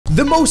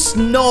The most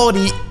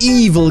naughty,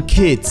 evil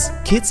kids.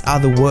 Kids are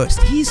the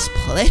worst. He's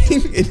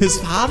playing in his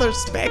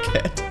father's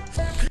backhead.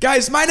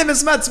 Guys, my name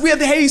is Mats. We are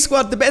the Hey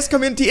Squad, the best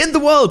community in the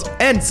world.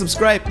 And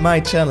subscribe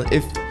my channel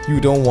if you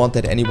don't want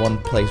that anyone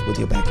plays with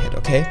your backhead,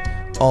 okay?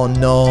 Oh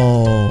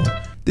no.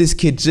 This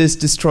kid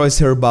just destroys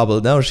her bubble.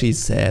 Now she's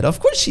sad.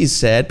 Of course she's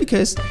sad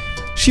because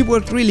she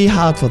worked really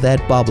hard for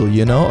that bubble,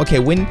 you know? Okay,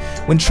 when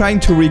trying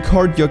to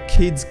record, your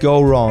kids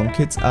go wrong.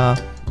 Kids are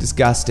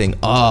disgusting.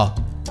 Oh.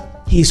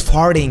 He's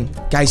farting.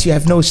 Guys, you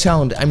have no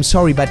sound. I'm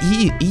sorry, but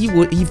he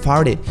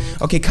farted.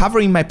 Okay,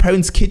 covering my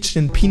parents'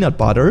 kitchen in peanut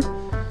butter.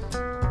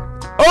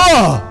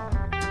 Oh!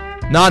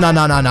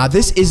 No.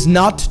 This is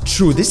not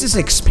true. This is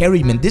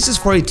experiment. This is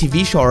for a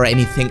TV show or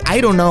anything.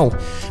 I don't know.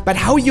 But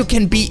how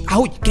can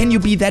you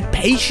be that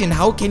patient?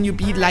 How can you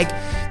be like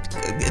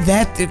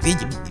that?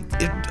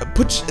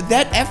 Put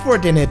that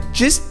effort in it.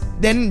 Just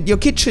then your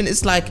kitchen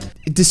is like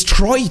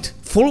destroyed.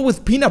 Full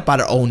with peanut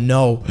butter. Oh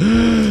no.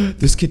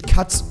 This kid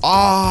cuts.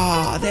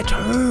 Ah, that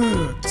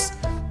hurts.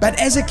 But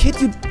as a kid,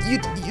 you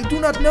do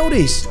not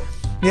notice.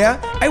 Yeah,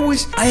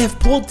 I have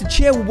pulled the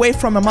chair away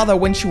from my mother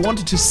when she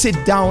wanted to sit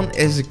down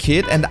as a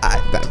kid, and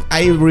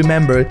I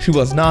remember she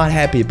was not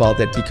happy about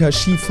that because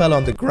she fell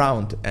on the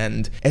ground.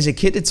 And as a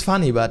kid, it's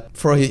funny, but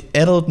for an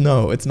adult,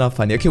 no, it's not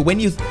funny. Okay,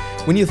 when you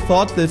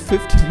thought the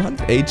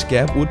 15-month age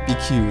gap would be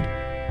cute.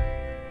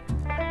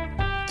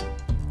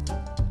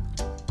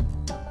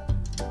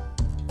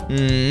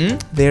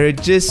 They're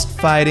just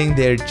fighting,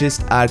 they're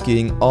just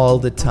arguing all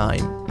the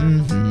time.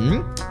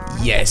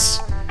 Yes.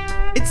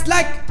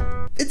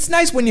 It's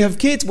nice when you have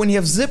kids, when you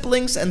have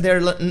siblings and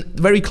they're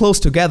very close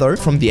together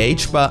from the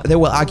age, but they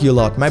will argue a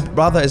lot. My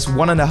brother is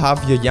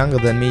 1.5 years younger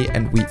than me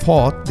and we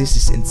thought this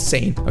is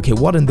insane. Okay,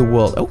 what in the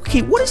world?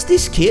 Okay, what is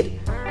this, kid?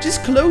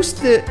 Just close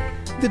the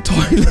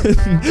toilet.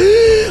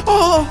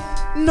 Oh,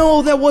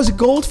 no, there was a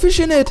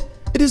goldfish in it.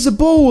 It is a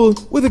bowl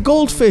with a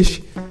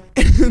goldfish.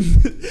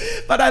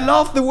 But I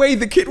love the way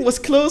the kid was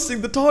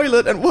closing the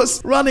toilet and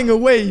was running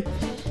away.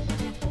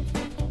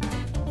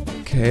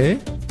 Okay.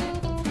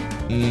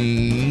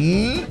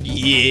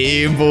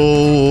 Yeah,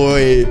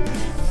 boy.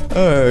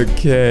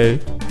 Okay.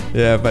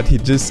 Yeah, but he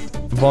just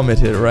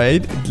vomited,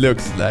 right? It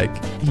looks like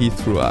he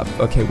threw up.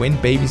 Okay, when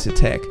babies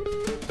attack.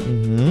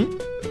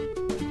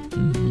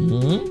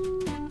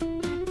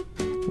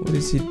 What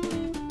is he?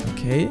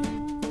 Okay.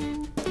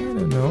 I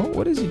don't know.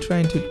 What is he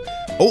trying to...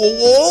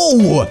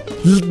 Oh,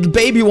 little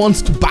baby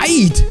wants to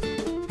bite.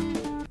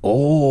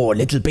 Oh,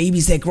 little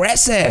baby's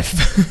aggressive.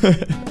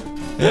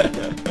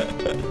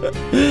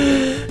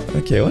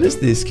 Okay, what is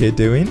this kid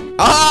doing?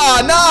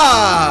 Ah,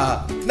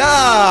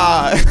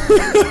 nah.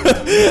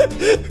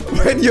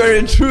 When your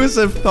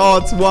intrusive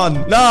thoughts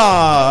won.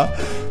 Nah.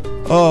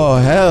 Oh,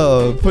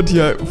 hell. Put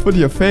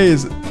your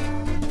face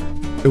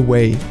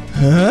away.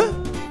 Huh?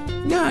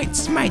 No,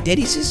 it's my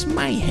daddy's. Is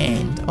my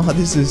hand. Oh,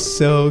 this is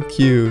so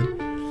cute.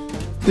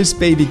 This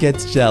baby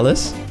gets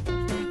jealous.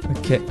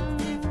 Okay.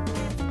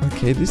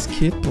 Okay, this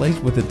kid plays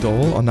with a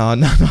doll. Oh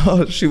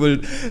no. She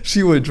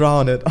will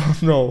drown it. Oh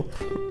no.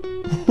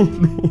 Oh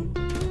no.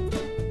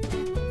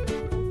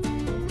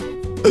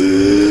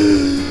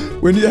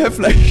 When you have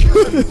like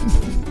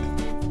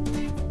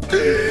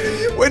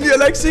when you're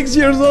like 6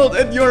 years old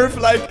and you have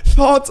like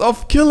thoughts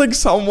of killing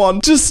someone,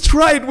 just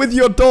try it with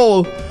your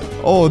doll.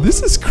 Oh,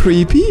 this is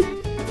creepy.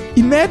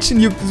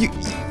 Imagine you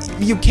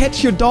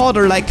catch your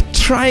daughter like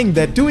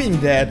doing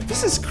that.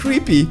 This is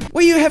creepy.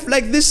 Where you have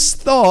like this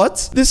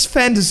thoughts, these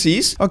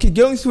fantasies. Okay,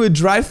 going through a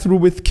drive-through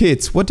with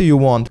kids. What do you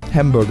want?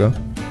 Hamburger.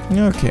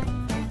 Okay.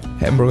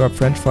 Hamburger,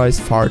 french fries,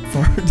 fart.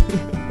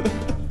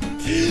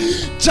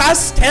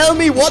 Just tell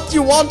me what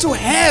you want to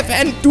have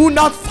and do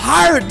not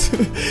fart.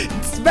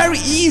 It's very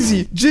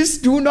easy.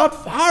 Just do not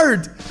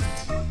fart.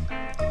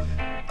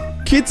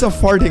 Kids are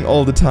farting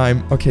all the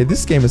time. Okay,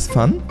 this game is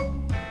fun.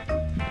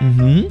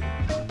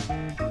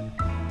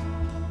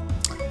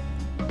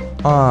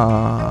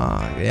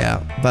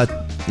 Yeah, but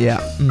yeah,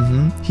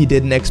 he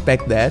didn't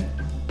expect that.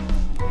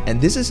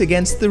 And this is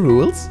against the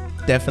rules,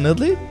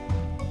 definitely.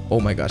 Oh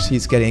my gosh,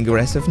 he's getting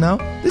aggressive now.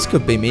 This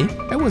could be me.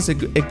 I was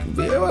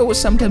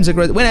sometimes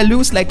aggressive. When I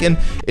lose, like in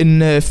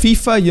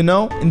FIFA, you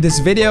know, in this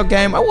video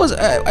game,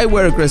 I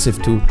were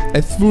aggressive too. I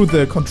threw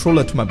the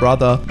controller to my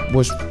brother,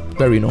 was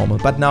very normal.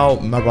 But now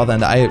my brother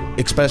and I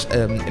express,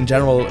 in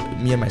general,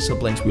 me and my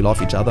siblings, we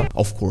love each other,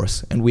 of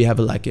course, and we have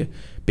like a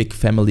big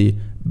family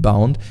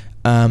bond.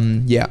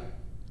 Yeah.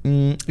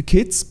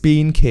 Kids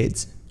being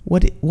kids.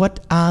 What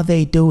are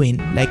they doing?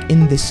 Like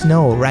in the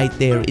snow right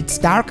there. It's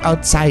dark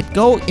outside.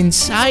 Go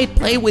inside,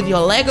 play with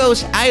your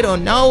Legos. I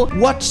don't know.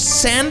 Watch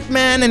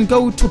Sandman and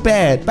go to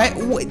bed. But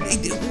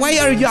why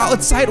are you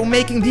outside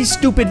making these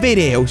stupid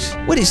videos?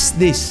 What is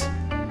this?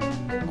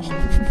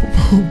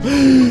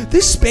 Oh,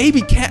 this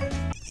baby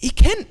he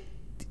can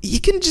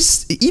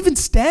just even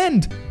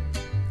stand.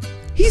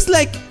 He's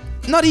like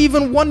not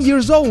even 1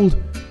 year old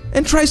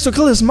and tries to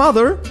kill his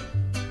mother.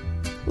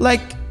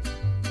 Like,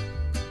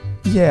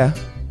 yeah.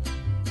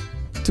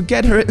 To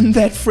get her in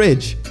that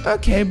fridge.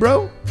 Okay,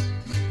 bro.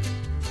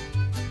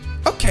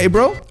 Okay. Okay,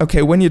 bro.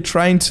 Okay, when you're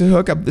trying to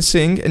hook up the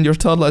sink and your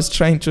toddler is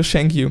trying to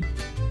shank you.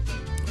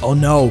 Oh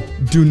no,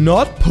 do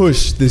not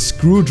push the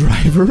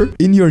screwdriver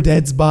in your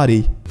dad's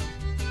body.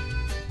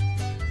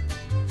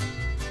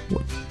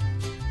 What?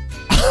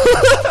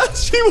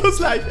 She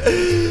was like,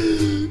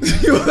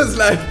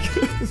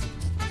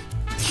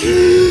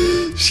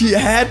 she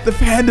had the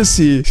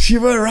fantasy. She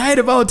was right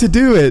about to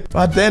do it.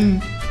 But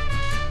then,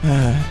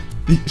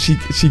 she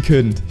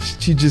couldn't.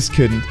 She just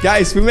couldn't.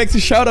 Guys, we make the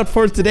shout out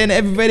for today. And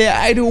every video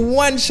I do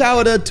one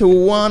shout out to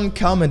one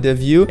comment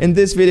of you. In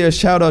this video,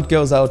 shout out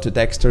goes out to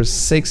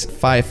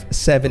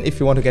Dexter657. If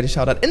you want to get a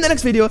shout out in the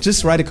next video,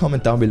 just write a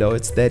comment down below.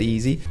 It's that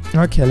easy.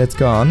 Okay, let's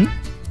go on.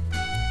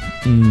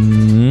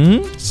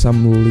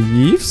 Some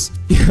leaves.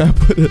 Yeah,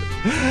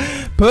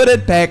 put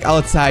it back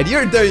outside.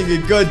 You're doing a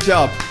good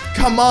job.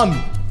 Come on.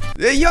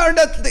 You're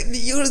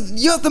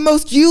the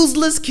most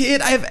useless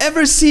kid I've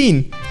ever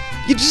seen.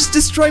 You're just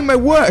destroying my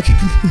work.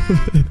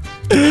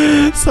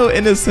 So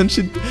innocent.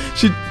 She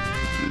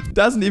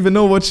doesn't even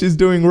know what she's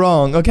doing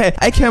wrong. Okay,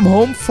 I came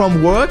home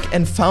from work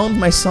and found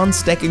my son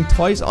stacking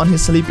toys on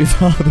his sleepy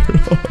father.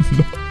 Oh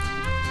no.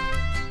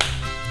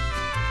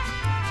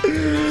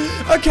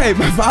 Okay,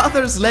 my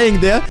father's laying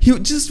there. He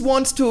just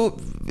wants to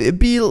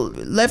be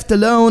left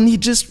alone. He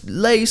just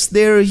lays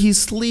there. He's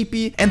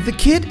sleepy. And the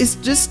kid is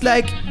just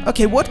like,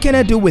 okay, what can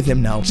I do with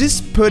him now?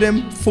 Just put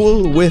him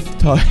full with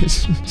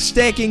toys.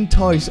 Stacking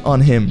toys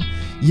on him.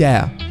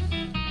 Yeah.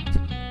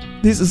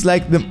 This is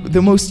like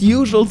the most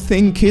usual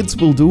thing kids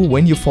will do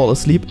when you fall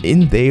asleep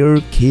in their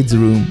kids'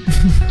 room.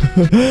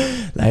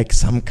 Like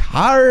some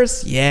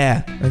cars.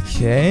 Yeah.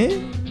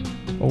 Okay.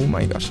 Oh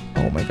my gosh.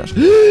 Oh my gosh.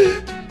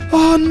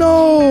 Oh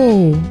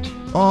no!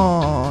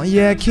 Oh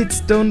yeah,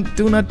 kids do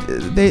not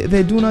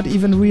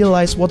even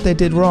realize what they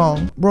did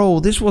wrong.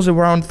 Bro, this was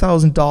around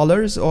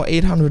 $1,000 or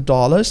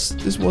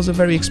 $800. This was a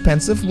very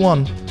expensive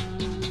one.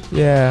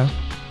 Yeah,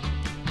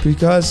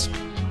 because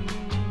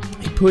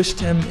he pushed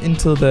him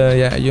into the,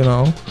 yeah, you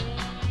know.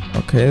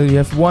 Okay, you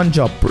have one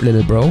job,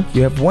 little bro.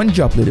 You have one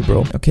job, little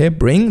bro. Okay,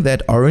 bring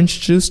that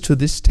orange juice to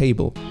this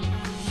table.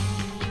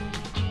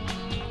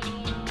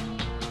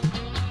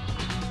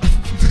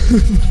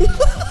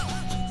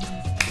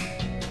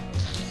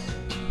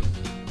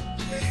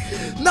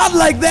 Not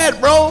like that,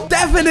 bro.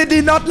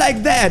 Definitely not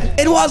like that.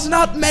 It was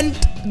not meant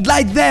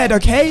like that,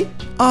 okay?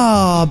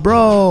 Ah,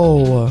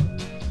 bro.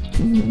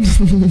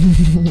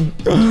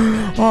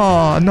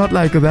 Oh, not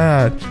like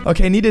that.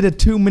 Okay, I needed a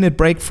 2-minute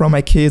break from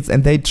my kids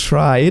and they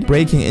tried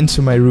breaking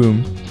into my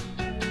room.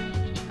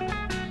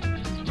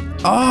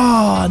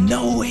 Oh,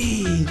 no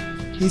way.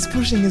 He's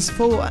pushing his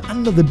foe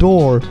under the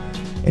door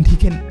and he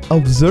can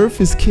observe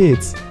his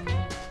kids.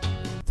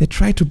 They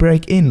try to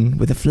break in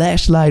with a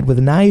flashlight, with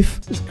a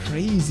knife. This is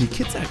crazy.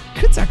 Kids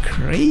are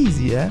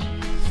crazy, yeah?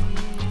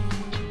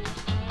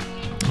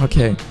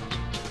 Okay.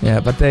 Yeah,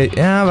 but they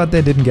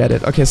didn't get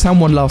it. Okay,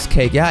 someone loves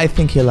cake. Yeah, I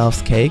think he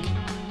loves cake.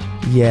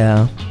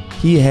 Yeah.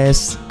 He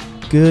has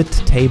good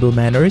table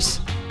manners.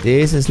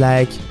 This is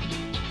like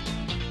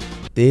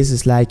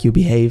you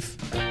behave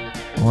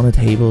on a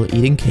table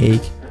eating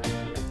cake.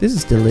 This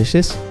is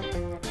delicious.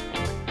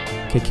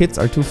 Okay, kids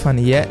are too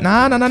funny. Yeah,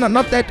 no,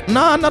 not that.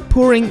 No, not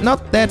pouring,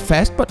 not that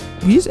fast, but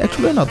he's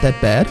actually not that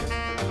bad.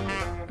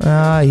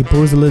 He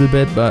pours a little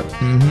bit, but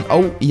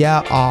oh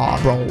yeah,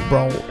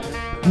 bro,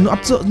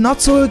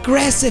 not so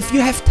aggressive. You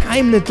have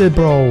time, little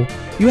bro.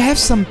 You have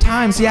some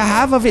time. Yeah,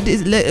 half of it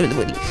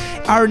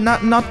are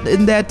not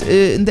in that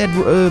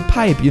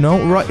pipe. You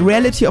know,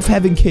 reality of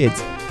having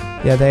kids.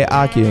 Yeah, they're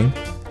arguing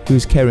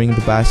who's carrying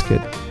the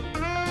basket.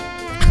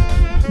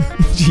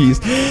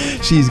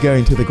 she's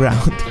going to the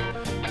ground.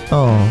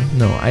 Oh,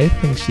 no, I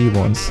think she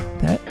wants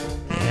that.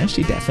 Yeah,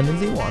 she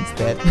definitely wants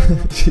that.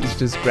 She's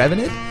just grabbing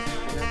it.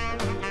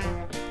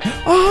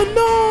 Oh,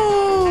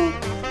 no!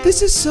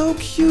 This is so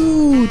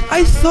cute.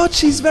 I thought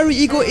she's very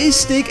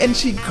egoistic and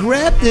she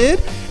grabbed it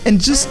and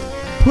just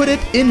put it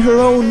in her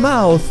own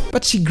mouth.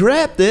 But she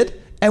grabbed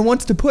it and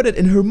wants to put it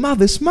in her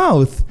mother's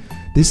mouth.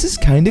 This is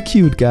kind of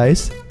cute,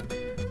 guys.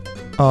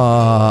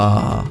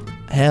 Ah,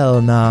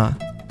 hell nah.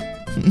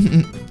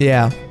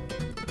 Yeah.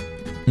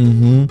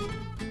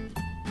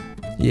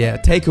 Yeah,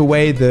 take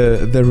away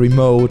the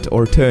remote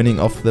or turning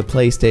off the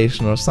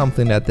PlayStation or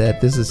something like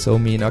that. This is so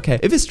mean. Okay,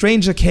 if a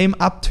stranger came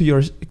up to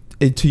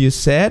you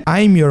said,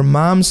 "I'm your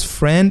mom's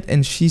friend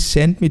and she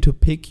sent me to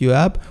pick you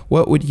up,"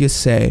 what would you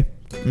say?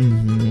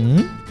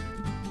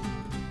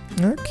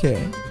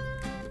 Okay.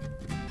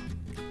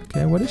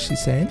 Okay, what is she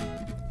saying?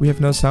 We have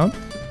no sound.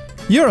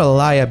 You're a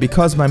liar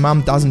because my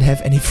mom doesn't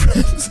have any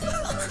friends.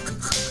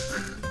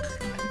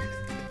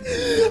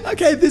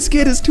 Okay, this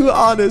kid is too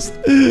honest.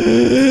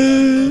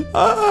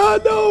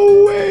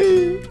 No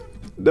way.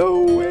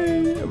 No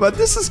way. But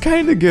this is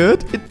kind of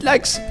good.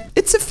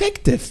 It's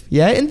effective.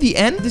 Yeah, in the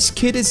end, this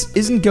kid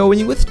isn't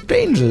going with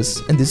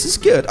strangers. And this is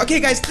good. Okay,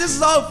 guys, this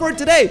is all for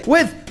today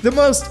with the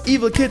most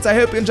evil kids. I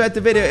hope you enjoyed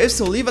the video. If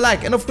so, leave a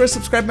like. And of course,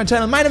 subscribe to my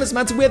channel. My name is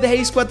Mats. We're the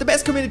Hey Squad, the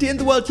best community in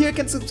the world. Here you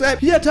can subscribe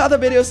here to other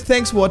videos.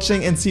 Thanks for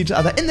watching and see each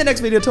other in the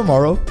next video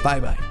tomorrow.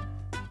 Bye-bye.